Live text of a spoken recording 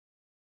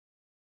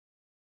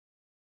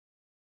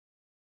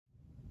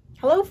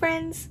Hello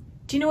friends!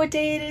 Do you know what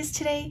day it is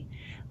today?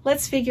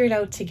 Let's figure it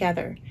out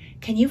together.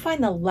 Can you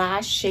find the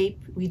last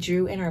shape we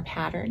drew in our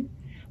pattern?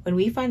 When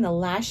we find the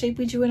last shape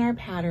we drew in our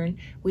pattern,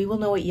 we will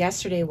know what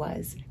yesterday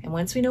was. And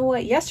once we know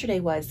what yesterday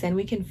was, then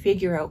we can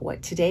figure out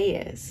what today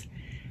is.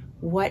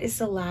 What is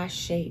the last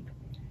shape?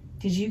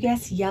 Did you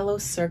guess yellow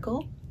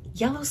circle?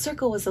 Yellow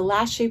circle was the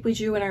last shape we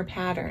drew in our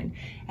pattern.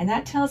 And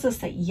that tells us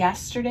that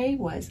yesterday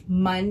was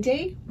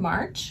Monday,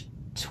 March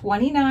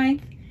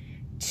 29th,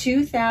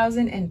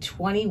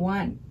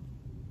 2021.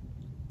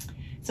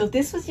 So if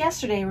this was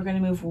yesterday, we're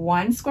going to move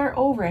one square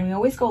over, and we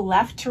always go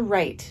left to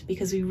right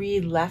because we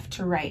read left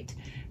to right.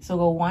 So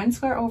go one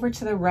square over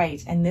to the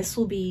right, and this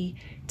will be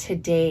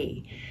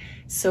today.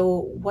 So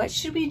what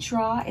should we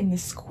draw in the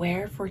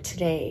square for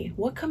today?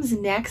 What comes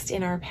next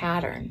in our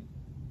pattern?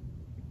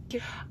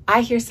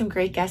 I hear some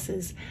great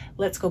guesses.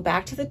 Let's go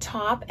back to the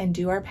top and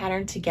do our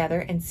pattern together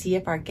and see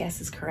if our guess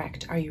is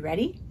correct. Are you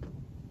ready?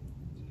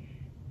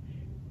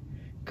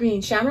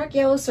 Green shamrock,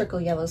 yellow circle,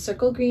 green shamrock, yellow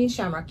circle, green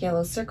shamrock,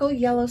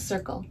 yellow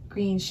circle,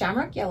 green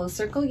shamrock, yellow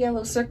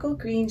circle,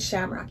 green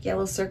shamrock,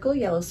 yellow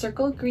circle,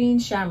 green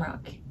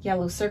shamrock,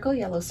 yellow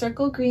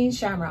circle, green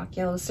shamrock,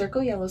 yellow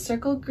circle, green shamrock, yellow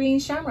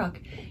circle, green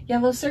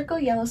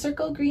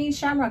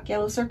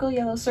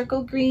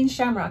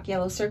shamrock,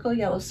 yellow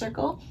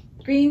circle,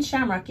 green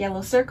shamrock,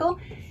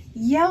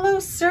 yellow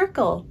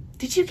circle.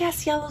 Did you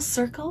guess yellow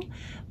circle?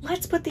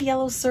 Let's put the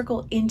yellow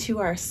circle into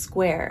our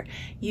square.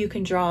 You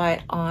can draw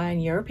it on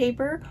your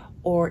paper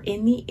or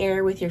in the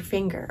air with your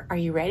finger. Are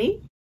you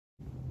ready?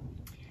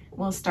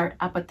 We'll start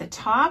up at the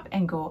top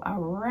and go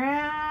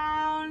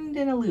around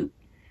in a loop.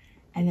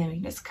 And then we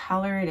can just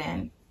color it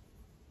in.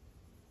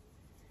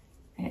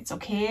 And it's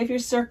okay if your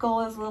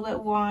circle is a little bit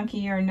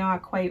wonky or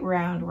not quite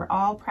round. We're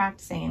all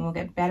practicing, and we'll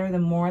get better the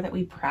more that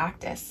we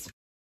practice.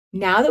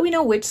 Now that we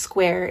know which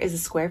square is a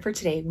square for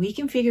today, we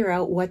can figure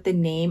out what the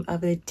name of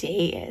the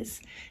day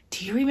is.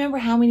 Do you remember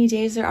how many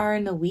days there are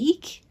in a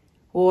week?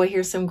 Oh,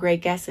 here's some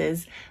great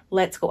guesses.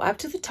 Let's go up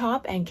to the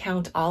top and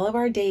count all of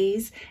our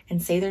days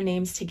and say their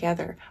names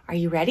together. Are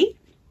you ready?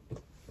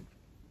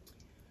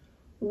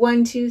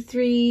 1, 2,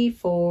 3,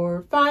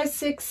 4, 5,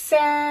 6,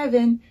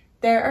 7.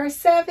 There are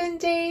 7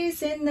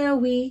 days in the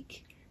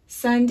week.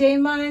 Sunday,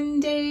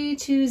 Monday,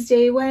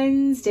 Tuesday,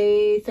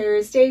 Wednesday,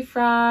 Thursday,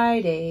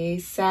 Friday,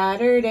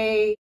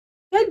 Saturday.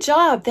 Good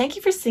job. Thank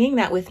you for singing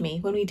that with me.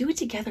 When we do it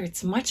together,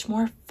 it's much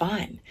more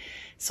fun.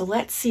 So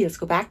let's see. Let's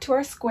go back to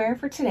our square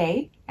for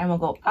today, and we'll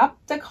go up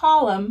the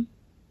column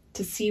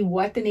to see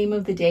what the name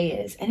of the day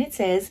is. And it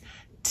says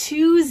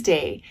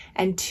Tuesday.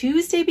 And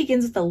Tuesday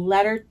begins with the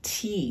letter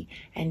T.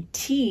 And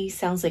T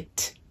sounds like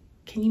T.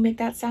 Can you make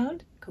that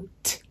sound? Go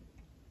T.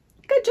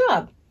 Good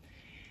job.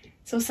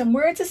 So some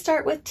words that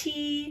start with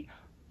T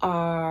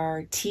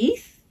are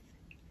teeth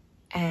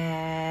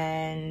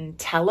and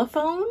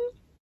telephone.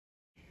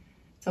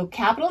 So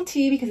capital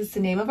T because it's the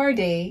name of our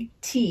day,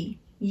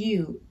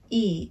 T-U-E-S-D-A-Y,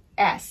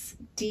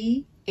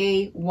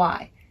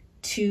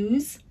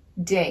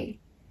 Tuesday.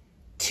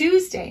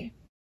 Tuesday.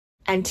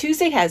 And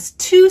Tuesday has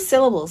 2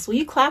 syllables. Will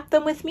you clap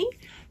them with me?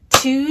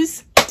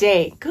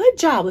 Tuesday. Good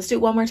job. Let's do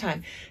it one more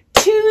time.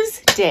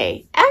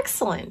 Tuesday.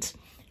 Excellent.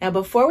 Now,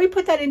 before we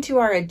put that into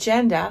our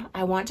agenda,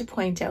 I want to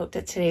point out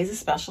that today's a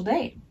special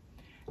day.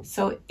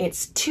 So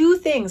it's 2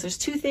 things. There's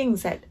 2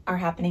 things that are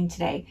happening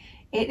today.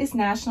 It is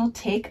National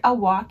Take a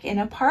Walk in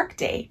a Park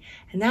Day,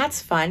 and that's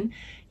fun.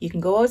 You can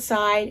go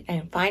outside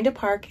and find a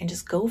park and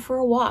just go for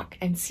a walk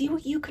and see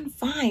what you can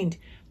find.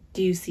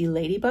 Do you see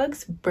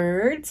ladybugs,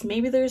 birds?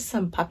 Maybe there's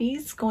some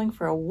puppies going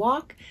for a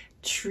walk,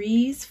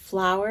 trees,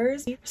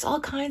 flowers. There's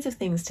all kinds of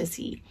things to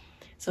see.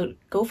 So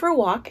go for a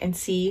walk and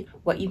see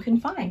what you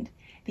can find.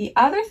 The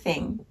other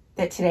thing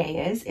that today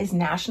is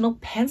National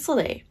Pencil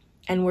Day,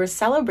 and we're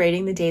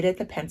celebrating the day that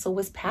the pencil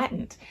was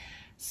patented.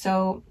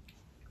 So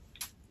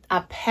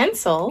a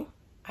pencil,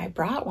 I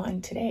brought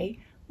one today,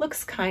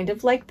 looks kind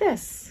of like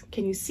this.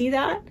 Can you see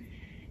that?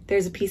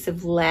 There's a piece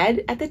of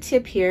lead at the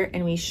tip here,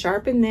 and we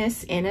sharpen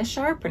this in a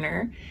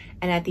sharpener,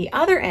 and at the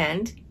other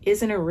end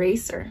is an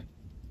eraser.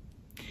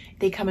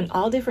 They come in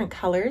all different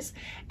colors,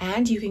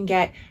 and you can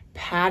get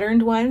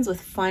patterned ones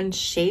with fun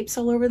shapes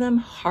all over them,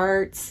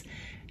 hearts,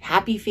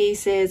 happy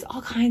faces,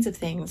 all kinds of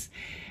things.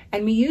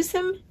 And we use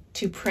them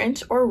to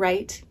print or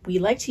write. We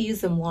like to use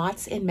them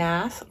lots in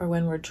math or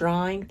when we're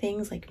drawing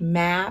things like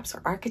maps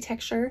or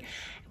architecture.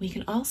 We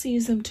can also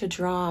use them to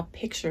draw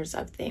pictures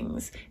of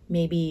things,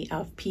 maybe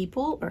of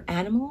people or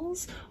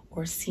animals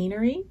or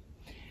scenery.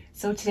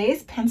 So today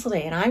is Pencil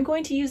Day, and I'm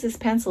going to use this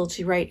pencil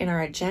to write in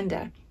our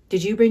agenda.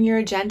 Did you bring your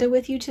agenda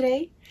with you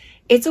today?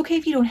 It's okay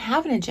if you don't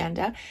have an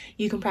agenda.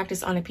 You can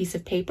practice on a piece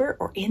of paper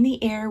or in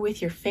the air with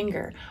your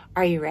finger.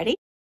 Are you ready?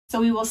 So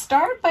we will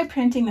start by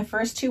printing the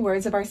first 2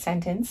 words of our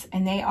sentence,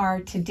 and they are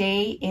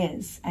today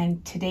is.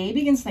 And today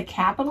begins with a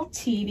capital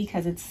T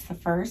because it's the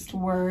first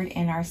word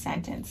in our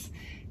sentence.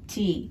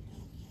 T-O-D-A-Y,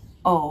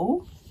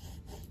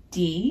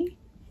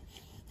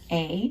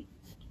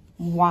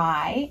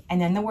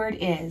 and then the word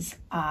is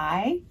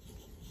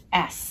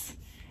I-S.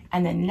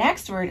 And the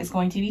next word is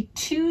going to be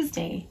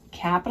Tuesday.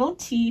 Capital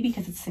T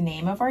because it's the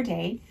name of our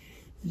day.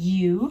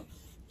 U-E-S-D-A-Y.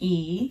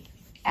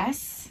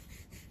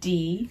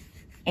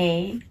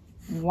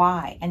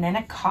 And then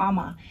a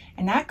comma.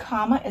 And that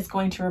comma is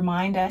going to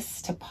remind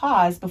us to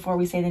pause before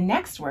we say the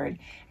next word.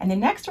 And the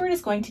next word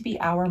is going to be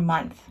our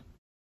month.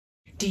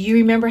 Do you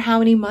remember how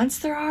many months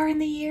there are in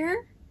the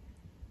year?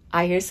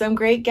 I hear some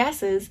great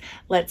guesses.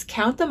 Let's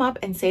count them up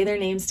and say their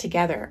names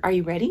together. Are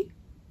you ready?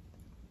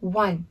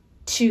 1,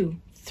 2,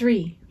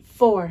 3,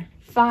 4,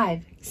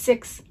 5,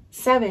 6,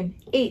 7,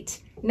 8,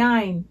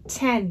 9,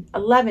 10,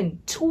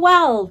 11,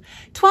 12.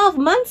 12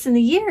 months in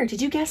the year.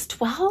 Did you guess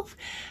 12?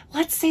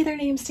 Let's say their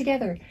names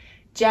together.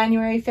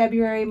 January,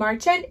 February,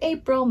 March, and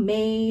April,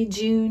 May,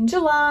 June,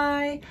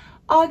 July,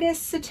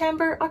 August,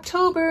 September,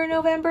 October,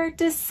 November,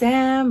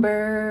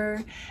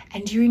 December.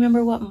 And do you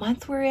remember what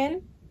month we're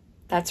in?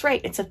 That's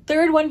right. It's a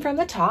third one from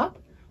the top.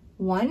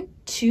 1,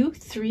 2,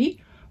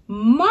 3,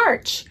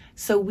 March.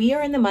 So we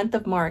are in the month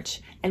of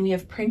March and we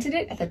have printed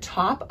it at the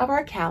top of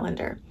our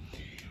calendar.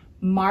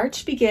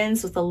 March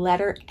begins with the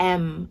letter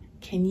M.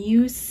 Can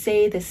you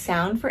say the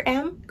sound for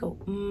M? Go,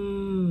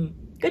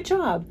 Good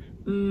job.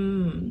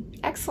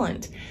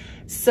 Excellent.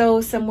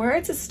 So some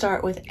words that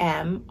start with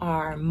M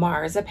are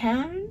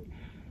marzipan,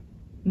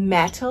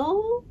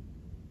 metal,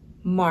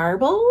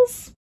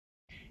 marbles,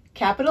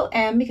 capital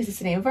M because it's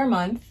the name of our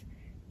month,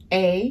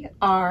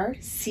 A-R-C-H,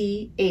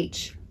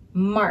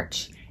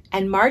 March.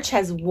 And March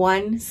has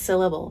one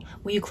syllable.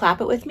 Will you clap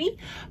it with me?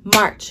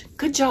 March.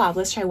 Good job.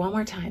 Let's try one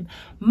more time.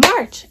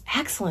 March.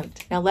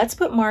 Excellent. Now let's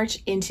put March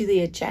into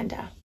the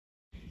agenda.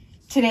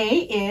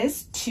 Today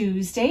is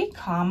Tuesday,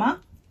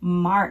 comma,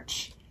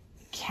 March.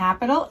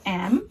 Capital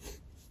M,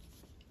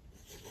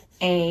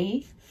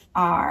 A-R-C-H.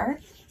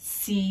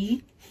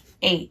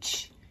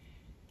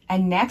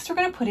 And next we're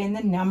going to put in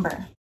the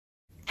number.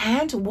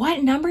 And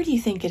what number do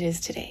you think it is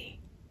today?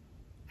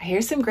 I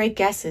hear some great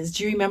guesses.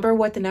 Do you remember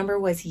what the number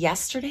was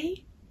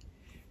yesterday?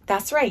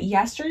 That's right.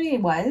 Yesterday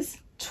was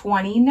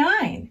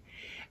 29.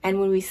 And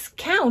when we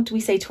count,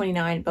 we say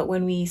 29. But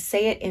when we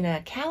say it in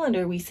a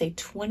calendar, we say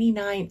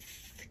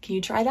 29th. Can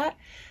you try that?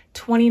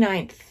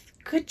 29th.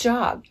 Good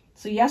job.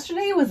 So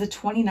yesterday was the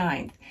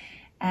 29th.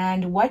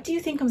 And what do you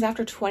think comes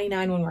after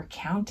 29 when we're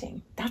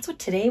counting? That's what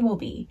today will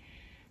be.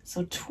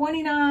 So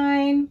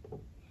 29,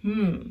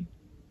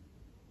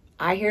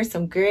 I hear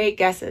some great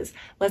guesses.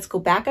 Let's go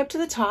back up to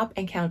the top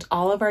and count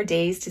all of our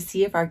days to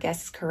see if our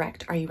guess is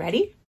correct. Are you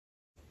ready?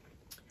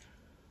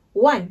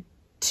 1,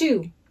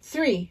 2,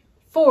 3,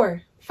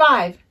 4,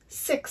 5,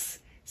 6,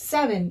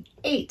 7,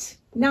 8,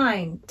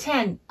 9,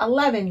 10,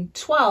 11,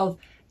 12,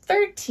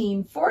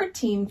 13,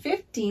 14,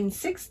 15,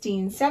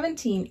 16,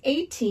 17,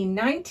 18,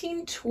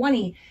 19,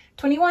 20,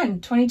 21,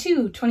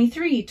 22,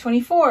 23,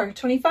 24,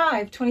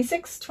 25,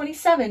 26,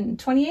 27,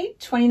 28,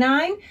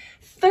 29,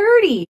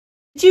 30.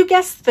 Did you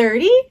guess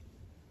 30?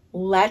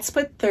 Let's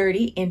put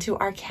 30 into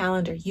our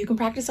calendar. You can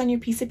practice on your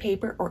piece of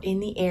paper or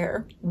in the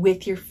air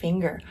with your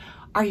finger.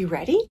 Are you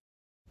ready?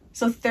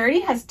 So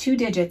 30 has two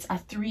digits, a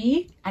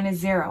 3 and a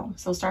 0.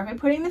 So start by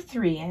putting the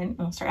 3 in.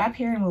 We'll start up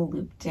here and we'll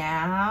loop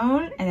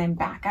down and then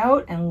back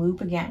out and loop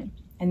again.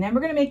 And then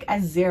we're going to make a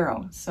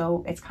 0.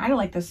 So it's kind of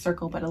like the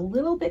circle, but a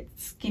little bit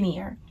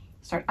skinnier.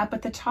 Start up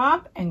at the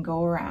top and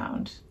go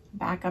around,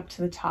 back up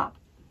to the top.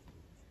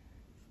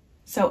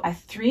 So a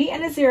 3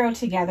 and a 0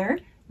 together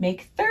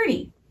make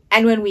 30.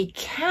 And when we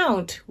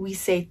count, we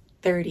say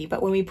 30.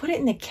 But when we put it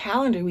in the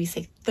calendar, we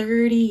say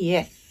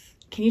 30th.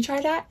 Can you try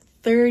that?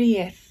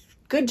 30th.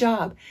 Good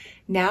job.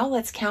 Now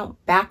let's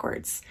count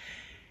backwards.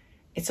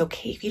 It's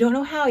okay if you don't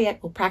know how yet.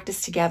 We'll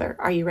practice together.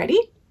 Are you ready?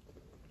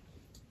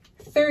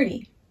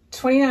 30,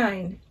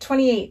 29,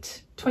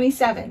 28,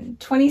 27,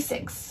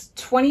 26,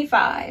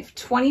 25,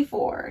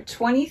 24,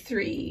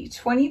 23,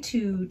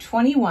 22,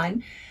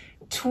 21,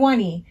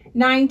 20,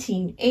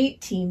 19,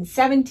 18,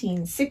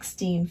 17,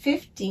 16,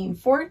 15,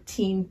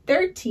 14,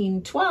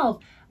 13,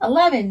 12,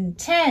 11,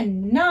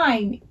 10,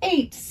 9,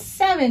 8,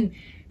 7,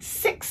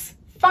 6,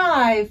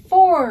 5,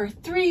 4,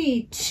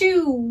 3,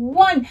 2,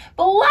 1.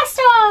 Blast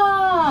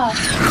off!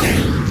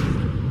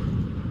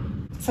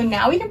 So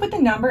now we can put the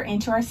number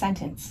into our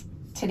sentence.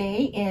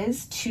 Today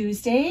is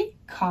Tuesday,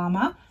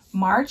 comma,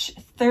 March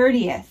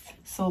 30th.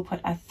 So we'll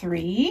put a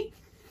 3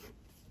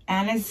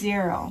 and a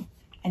 0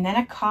 and then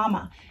a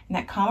comma. And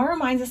that comma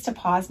reminds us to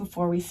pause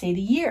before we say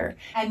the year.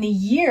 And the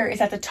year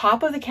is at the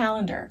top of the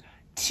calendar,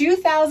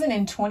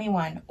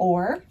 2021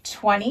 or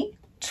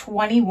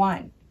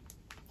 2021.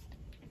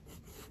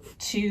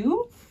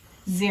 2,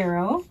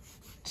 0,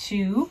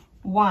 2,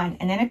 1,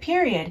 and then a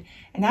period.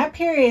 And that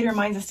period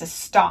reminds us to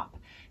stop.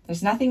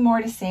 There's nothing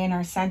more to say in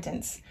our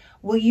sentence.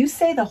 Will you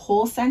say the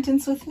whole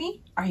sentence with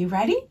me? Are you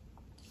ready?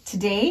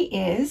 Today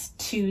is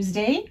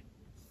Tuesday,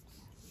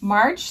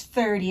 March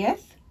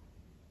 30th,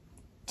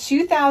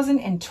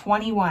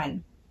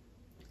 2021.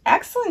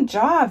 Excellent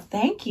job.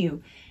 Thank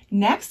you.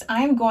 Next,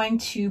 I'm going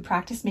to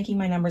practice making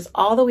my numbers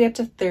all the way up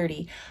to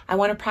 30. I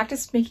want to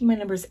practice making my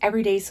numbers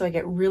every day so I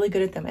get really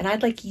good at them. And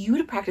I'd like you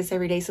to practice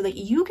every day so that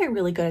you get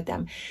really good at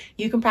them.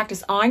 You can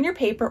practice on your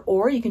paper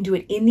or you can do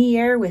it in the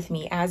air with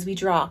me as we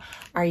draw.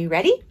 Are you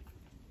ready?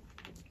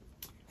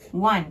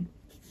 1,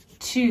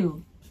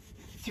 2,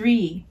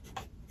 3,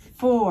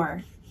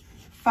 4,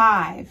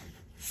 5,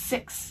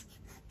 6,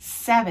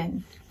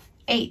 7,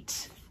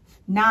 8,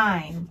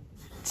 9,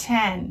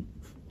 10,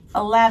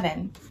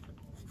 11,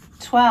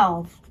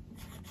 12,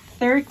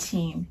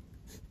 13,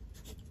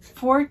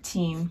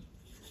 14,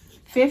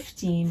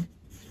 15,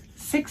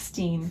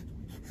 16,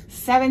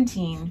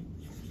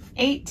 17,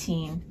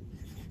 18,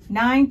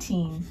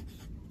 19,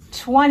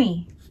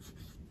 20,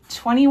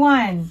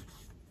 21,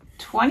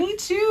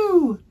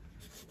 22,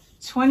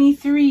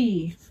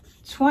 23,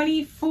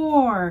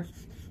 24,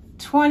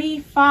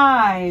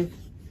 25,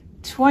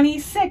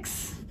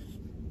 26,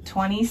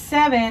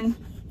 27,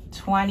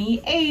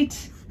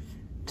 28,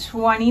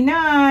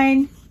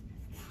 29,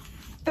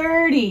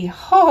 30.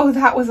 Oh,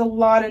 that was a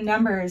lot of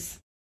numbers.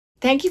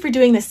 Thank you for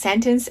doing the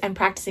sentence and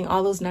practicing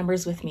all those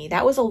numbers with me.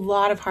 That was a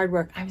lot of hard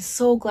work. I'm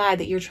so glad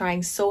that you're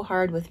trying so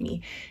hard with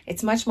me.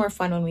 It's much more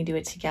fun when we do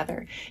it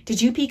together.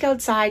 Did you peek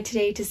outside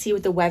today to see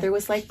what the weather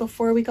was like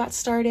before we got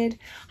started?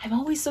 I'm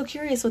always so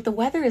curious what the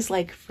weather is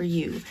like for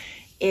you.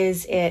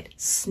 Is it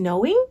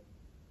snowing?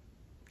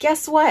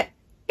 Guess what?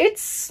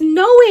 It's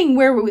snowing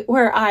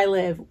where I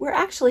live. We're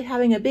actually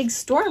having a big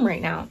storm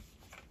right now.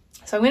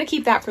 So I'm going to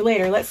keep that for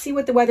later. Let's see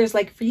what the weather's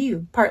like for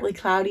you. Partly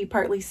cloudy,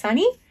 partly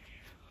sunny?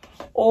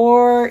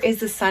 Or is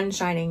the sun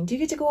shining? Do you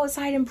get to go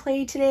outside and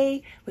play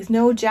today with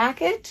no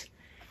jacket?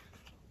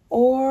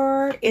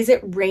 Or is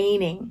it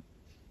raining?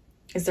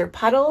 Is there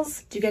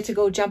puddles? Do you get to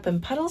go jump in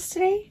puddles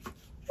today?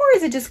 Or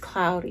is it just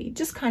cloudy?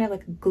 Just kind of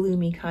like a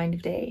gloomy kind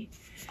of day?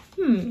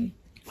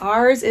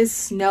 Ours is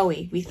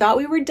snowy. We thought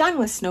we were done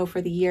with snow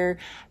for the year,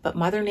 but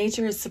Mother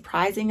Nature is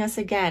surprising us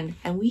again,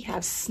 and we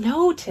have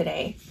snow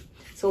today.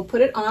 So we'll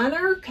put it on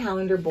our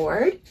calendar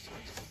board,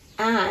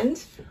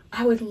 and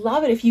I would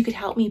love it if you could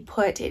help me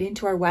put it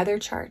into our weather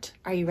chart.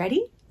 Are you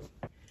ready?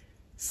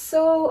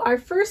 So our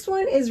first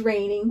one is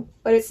raining,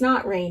 but it's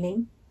not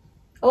raining.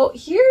 Oh,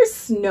 here's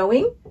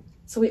snowing.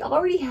 So we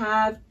already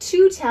have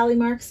 2 tally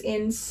marks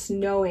in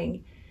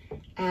snowing,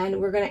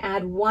 and we're going to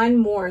add one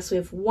more. So we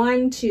have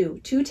 1, 2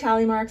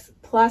 tally marks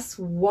plus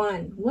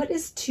 1. What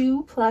is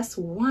 2 plus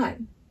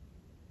 1?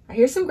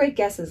 Here's some great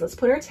guesses. Let's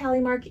put our tally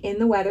mark in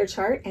the weather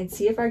chart and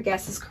see if our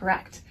guess is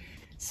correct.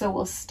 So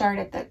we'll start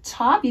at the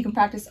top. You can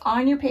practice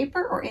on your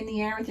paper or in the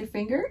air with your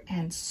finger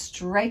and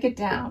strike it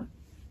down.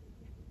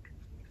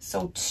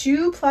 So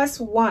 2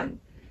 plus 1.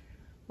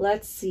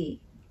 Let's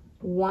see.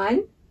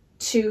 1,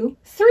 2,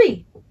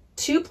 3.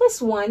 2 plus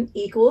 1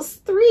 equals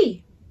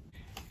 3.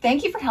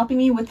 Thank you for helping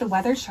me with the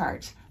weather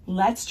chart.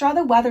 Let's draw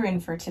the weather in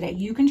for today.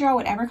 You can draw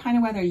whatever kind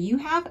of weather you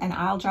have, and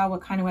I'll draw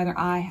what kind of weather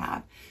I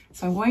have.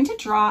 So I'm going to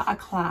draw a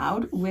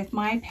cloud with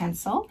my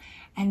pencil,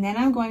 and then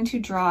I'm going to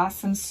draw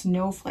some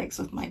snowflakes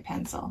with my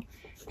pencil.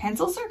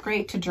 Pencils are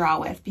great to draw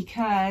with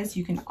because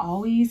you can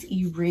always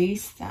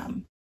erase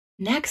them.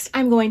 Next,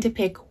 I'm going to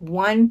pick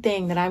one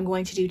thing that I'm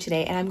going to do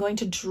today, and I'm going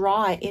to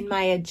draw it in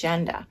my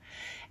agenda.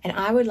 And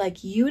I would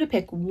like you to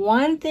pick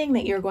one thing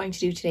that you're going to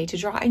do today to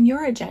draw in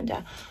your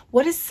agenda.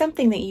 What is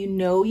something that you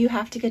know you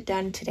have to get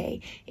done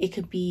today? It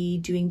could be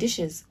doing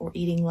dishes or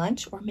eating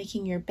lunch or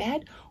making your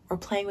bed or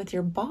playing with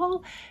your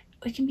ball.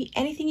 It can be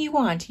anything you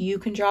want. You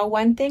can draw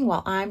one thing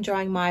while I'm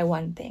drawing my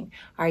one thing.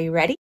 Are you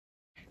ready?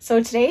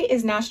 So today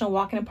is National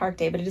Walk in a Park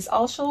Day, but it is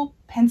also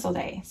Pencil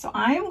Day. So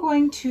I'm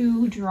going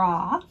to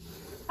draw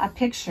a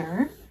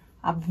picture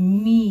of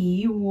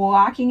me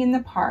walking in the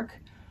park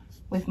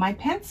with my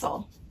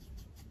pencil.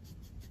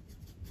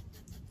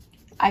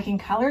 I can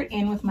color it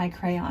in with my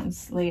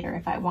crayons later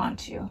if I want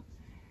to.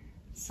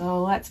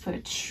 So let's put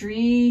a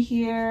tree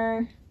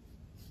here,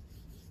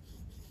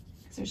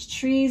 because there's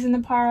trees in the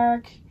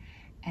park,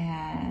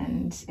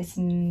 and it's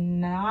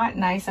not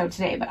nice out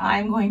today, but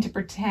I'm going to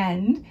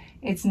pretend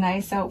it's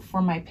nice out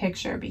for my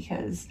picture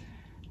because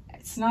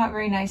it's not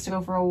very nice to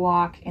go for a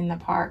walk in the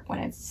park when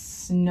it's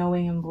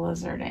snowing and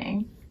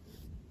blizzarding.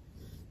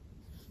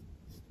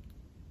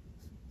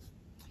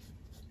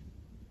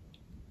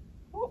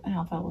 And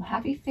I'll put a little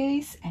happy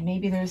face, and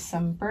maybe there's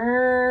some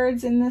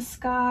birds in the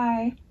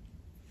sky.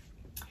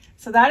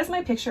 So that is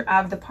my picture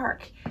of the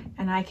park,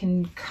 and I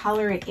can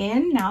color it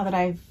in now that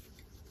I've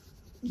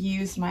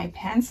used my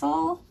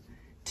pencil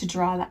to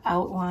draw the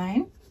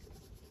outline.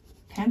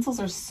 Pencils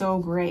are so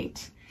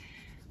great.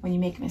 When you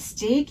make a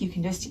mistake, you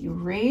can just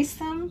erase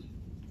them.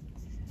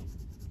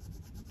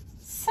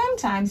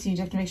 Sometimes you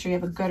just have to make sure you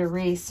have a good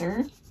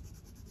eraser.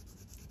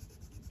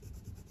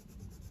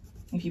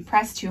 If you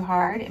press too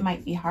hard, it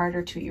might be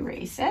harder to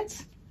erase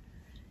it.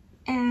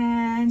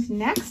 And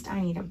next, I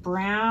need a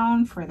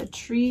brown for the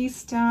tree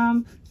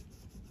stump.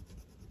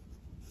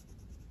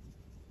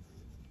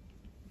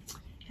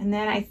 And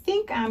then I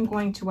think I'm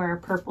going to wear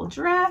a purple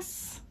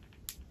dress.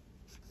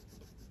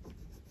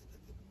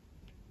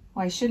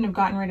 Oh, I shouldn't have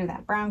gotten rid of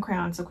that brown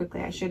crayon so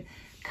quickly. I should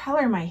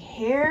color my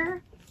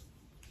hair.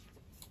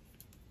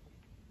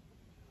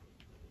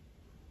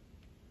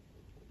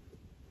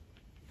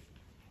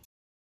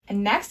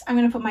 And next, I'm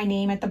going to put my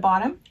name at the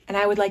bottom, and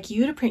I would like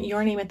you to print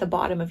your name at the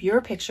bottom of your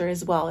picture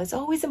as well. It's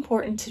always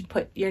important to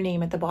put your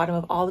name at the bottom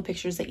of all the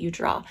pictures that you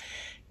draw.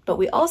 But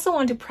we also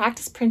want to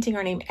practice printing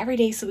our name every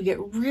day so we get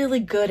really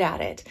good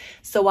at it.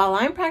 So while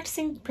I'm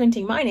practicing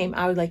printing my name,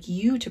 I would like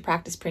you to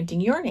practice printing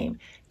your name.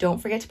 Don't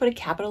forget to put a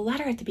capital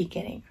letter at the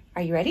beginning.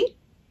 Are you ready?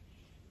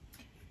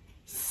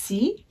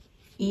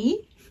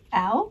 C-E-L-Y-N-N-E.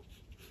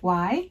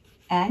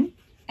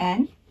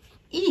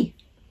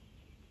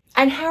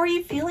 And how are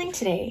you feeling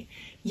today?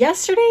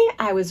 Yesterday,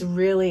 I was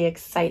really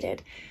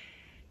excited.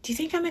 Do you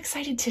think I'm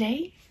excited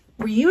today?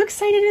 Were you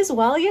excited as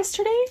well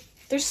yesterday?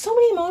 There's so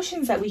many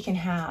emotions that we can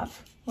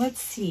have.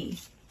 Let's see.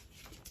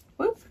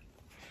 Whoop.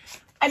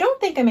 I don't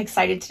think I'm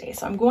excited today,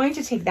 so I'm going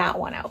to take that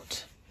one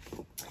out.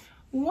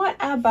 What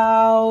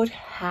about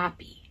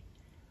happy?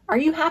 Are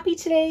you happy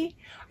today?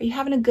 Are you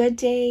having a good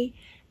day?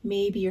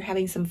 Maybe you're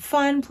having some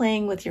fun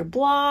playing with your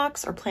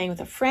blocks or playing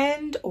with a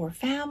friend or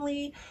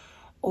family,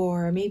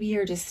 or maybe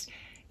you're just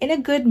in a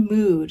good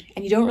mood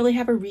and you don't really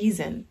have a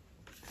reason.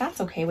 That's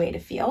an okay way to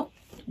feel.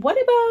 What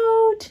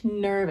about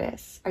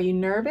nervous? Are you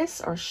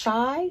nervous or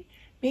shy?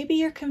 Maybe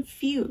you're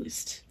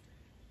confused.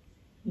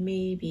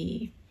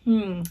 Maybe.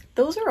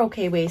 Those are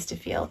okay ways to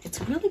feel. It's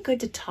really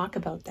good to talk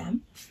about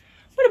them.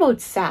 What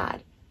about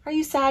sad? Are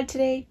you sad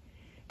today?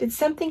 Did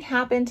something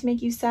happen to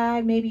make you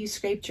sad? Maybe you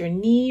scraped your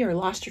knee or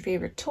lost your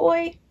favorite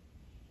toy?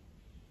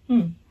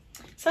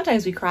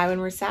 Sometimes we cry when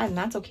we're sad, and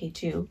that's okay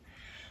too.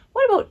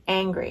 What about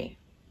angry?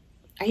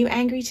 Are you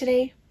angry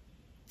today?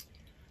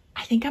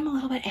 I think I'm a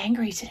little bit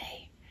angry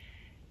today.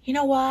 You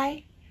know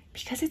why?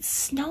 Because it's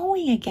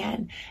snowing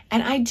again.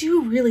 And I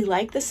do really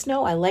like the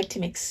snow. I like to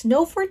make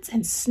snow forts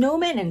and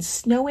snowmen and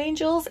snow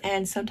angels,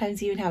 and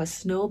sometimes even have a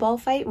snowball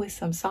fight with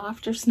some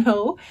softer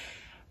snow.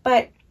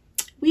 But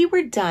we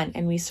were done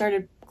and we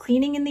started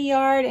cleaning in the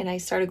yard, and I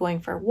started going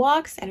for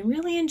walks and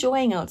really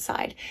enjoying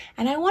outside.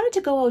 And I wanted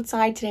to go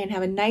outside today and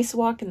have a nice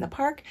walk in the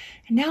park,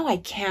 and now I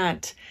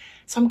can't.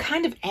 So I'm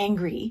kind of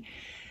angry.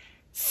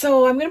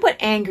 So I'm going to put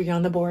angry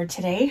on the board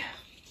today.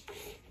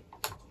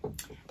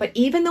 But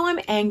even though I'm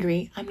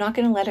angry, I'm not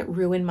going to let it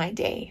ruin my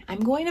day.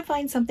 I'm going to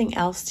find something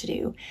else to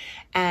do.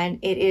 And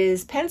it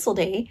is pencil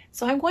day,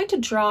 so I'm going to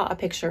draw a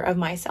picture of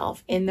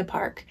myself in the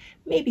park.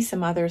 Maybe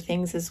some other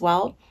things as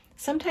well.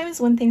 Sometimes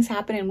when things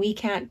happen and we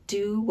can't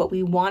do what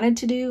we wanted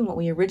to do and what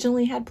we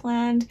originally had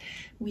planned,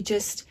 we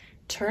just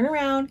turn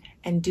around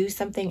and do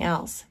something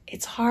else.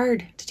 It's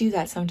hard to do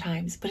that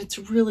sometimes, but it's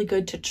really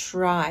good to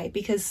try,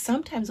 because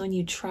sometimes when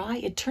you try,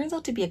 it turns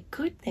out to be a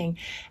good thing,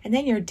 and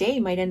then your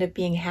day might end up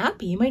being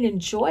happy. You might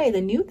enjoy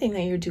the new thing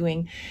that you're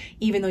doing,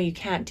 even though you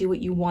can't do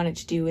what you wanted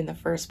to do in the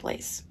first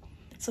place.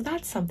 So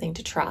that's something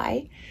to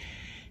try.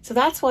 So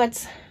that's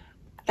what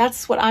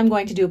I'm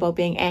going to do about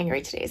being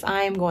angry today. Is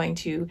I am going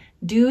to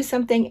do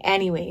something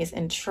anyways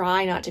and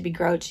try not to be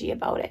grouchy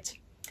about it.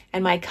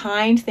 And my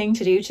kind thing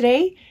to do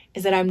today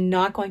is that I'm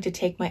not going to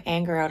take my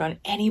anger out on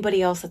anybody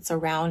else that's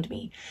around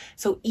me.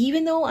 So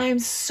even though I'm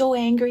so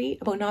angry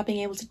about not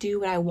being able to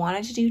do what I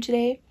wanted to do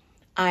today,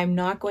 I'm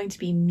not going to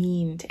be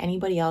mean to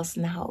anybody else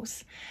in the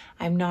house.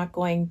 I'm not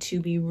going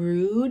to be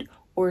rude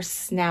or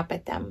snap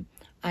at them.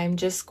 I'm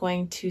just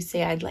going to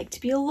say I'd like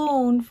to be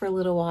alone for a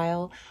little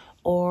while,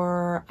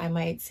 or I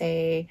might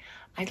say,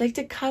 I'd like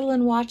to cuddle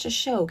and watch a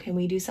show. Can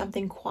we do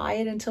something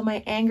quiet until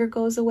my anger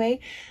goes away?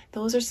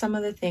 Those are some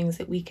of the things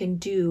that we can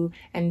do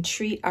and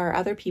treat our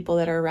other people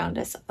that are around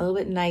us a little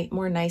bit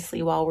more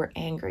nicely while we're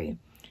angry.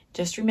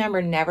 Just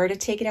remember never to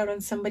take it out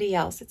on somebody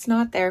else. It's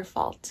not their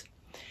fault.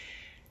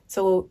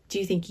 So do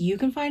you think you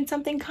can find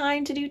something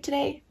kind to do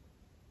today?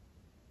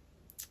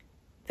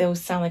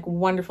 Those sound like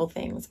wonderful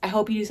things. I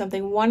hope you do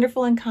something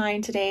wonderful and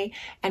kind today,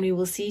 and we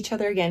will see each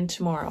other again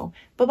tomorrow.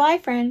 Bye-bye,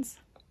 friends.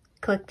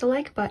 Click the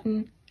like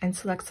button and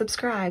select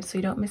subscribe so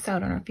you don't miss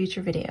out on our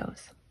future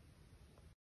videos.